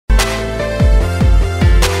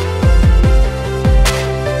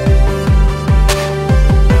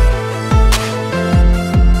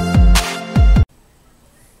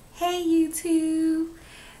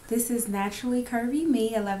this is Naturally Curvy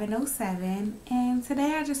Me 1107, and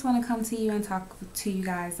today I just want to come to you and talk to you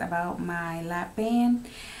guys about my lap band.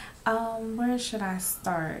 Where should I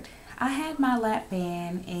start? I had my lap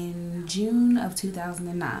band in June of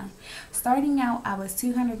 2009. Starting out, I was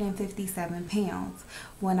 257 pounds.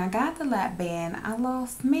 When I got the lap band, I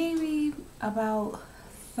lost maybe about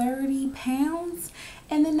 30 pounds,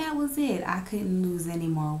 and then that was it. I couldn't lose any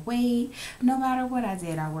more weight. No matter what I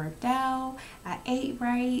did, I worked out, I ate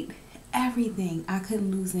right, everything. I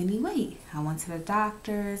couldn't lose any weight. I went to the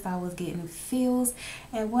doctors, I was getting fills.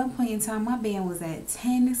 At one point in time, my band was at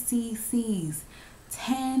 10 cc's.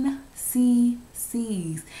 10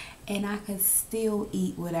 cc's, and I could still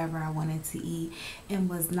eat whatever I wanted to eat and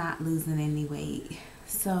was not losing any weight.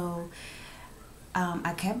 So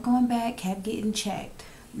I kept going back, kept getting checked.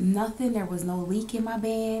 Nothing, there was no leak in my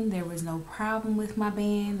band, there was no problem with my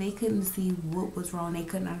band. They couldn't see what was wrong, they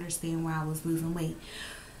couldn't understand why I was losing weight.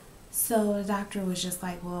 So the doctor was just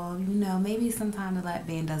like, well, maybe sometimes the lap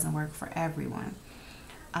band doesn't work for everyone.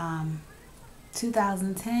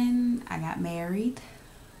 2010, I got married,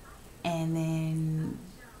 and then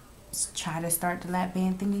tried to start the lap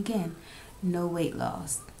band thing again. No weight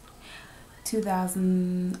loss.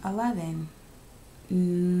 2011,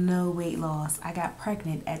 no weight loss. I got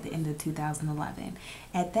pregnant at the end of 2011.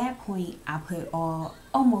 At that point, I put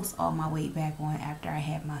almost all my weight back on after I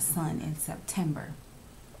had my son in September.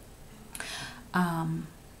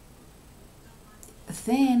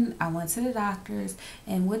 Then I went to the doctors,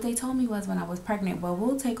 and what they told me was, when I was pregnant, well,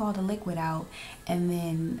 we'll take all the liquid out and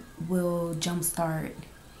then we'll jumpstart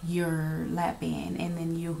your lap band and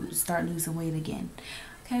then you'll start losing weight again.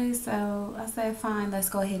 Okay, so I said, fine, let's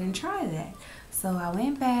go ahead and try that. So I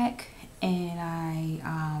went back and I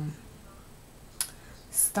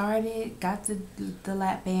got the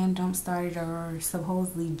lap band jump started, or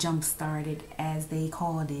supposedly jump started as they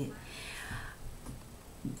called it.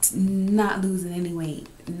 Not losing any weight,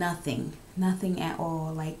 nothing at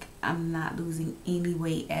all. Like, I'm not losing any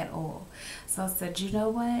weight at all. So I said, you know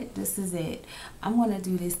what, this is it. I'm gonna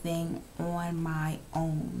do this thing on my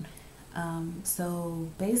own. So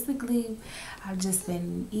basically, I've just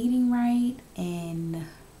been eating right, and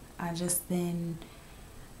I've just been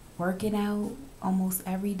working out almost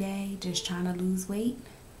every day, just trying to lose weight,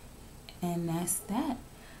 and that's that.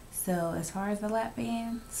 So as far as the lap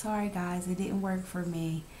band, sorry guys, it didn't work for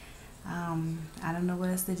me. I don't know what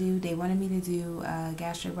else to do. They wanted me to do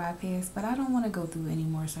gastric bypass, but I don't want to go through any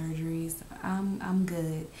more surgeries. I'm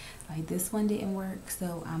good. Like, this one didn't work,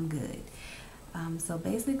 so I'm good. So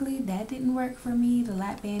basically, that didn't work for me. The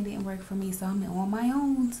lap band didn't work for me, so I'm on my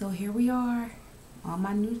own. So here we are on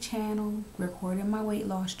my new channel, recording my weight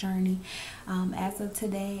loss journey. As of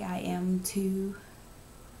today, I am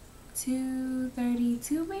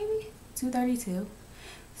 232, maybe 232.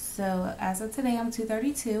 So as of today, I'm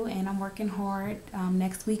 232, and I'm working hard.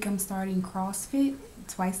 Next week I'm starting CrossFit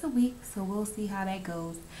twice a week, so we'll see how that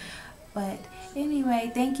goes. But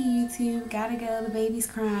anyway, thank you, YouTube. Gotta go, the baby's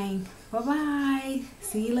crying. Bye bye,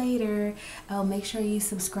 see you later. Make sure you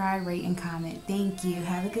subscribe, rate, and comment. Thank you.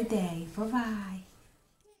 Have a good day. Bye bye.